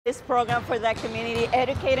This program for that community,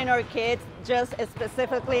 educating our kids just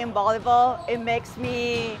specifically in volleyball, it makes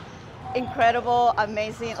me incredible,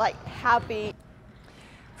 amazing, like happy.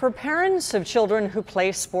 For parents of children who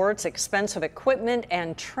play sports, expensive equipment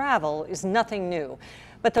and travel is nothing new.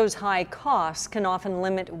 But those high costs can often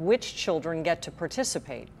limit which children get to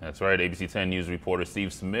participate. That's right. ABC 10 News reporter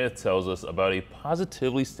Steve Smith tells us about a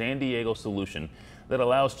Positively San Diego solution that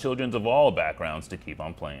allows children of all backgrounds to keep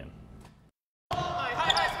on playing.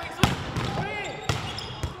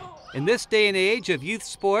 In this day and age of youth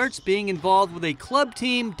sports, being involved with a club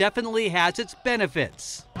team definitely has its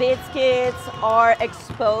benefits. These kids are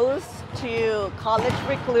exposed to college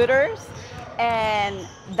recruiters, and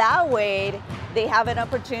that way they have an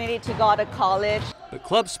opportunity to go to college. But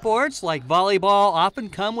club sports like volleyball often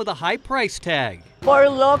come with a high price tag. For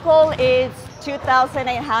local, it's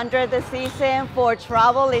 $2,800 a season. For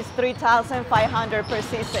travel, it's $3,500 per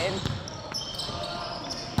season.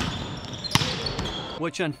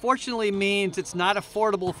 Which unfortunately means it's not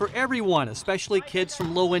affordable for everyone, especially kids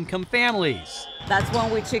from low-income families. That's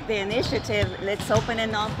when we took the initiative. Let's open a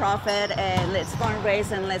nonprofit and let's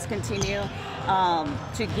fundraise and let's continue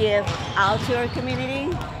to give out to our community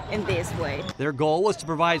in this way. Their goal was to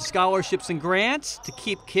provide scholarships and grants to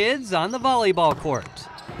keep kids on the volleyball court.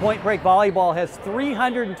 Poinr Break Volleyball has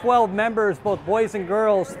 312 members, both boys and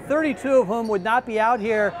girls, 32 of whom would not be out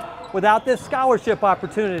here without this scholarship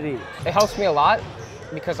opportunity. It helps me a lot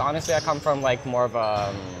because honestly I come from like more of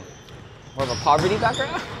a poverty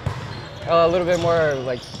background. A little bit more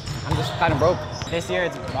like I'm just kind of broke. This year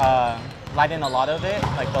it's lightened a lot of it,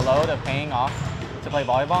 like the load of paying off to play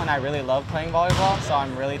volleyball, and I really love playing volleyball, so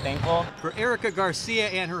I'm really thankful. For Erica Garcia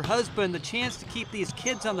and her husband, the chance to keep these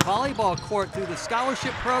kids on the volleyball court through the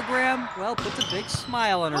scholarship program, well, puts a big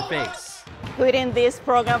smile on her face. Putting this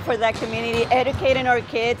program for that community, educating our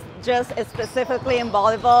kids just specifically in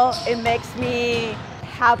volleyball, it makes me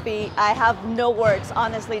happy. I have no words,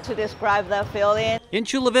 honestly, to describe that feeling. In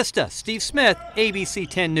Chula Vista, Steve Smith, ABC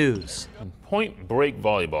 10 News. Poinr Break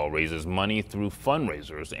Volleyball raises money through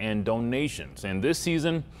fundraisers and donations, and this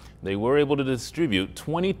season they were able to distribute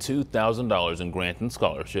 $22,000 in grants and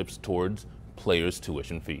scholarships towards players'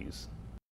 tuition fees.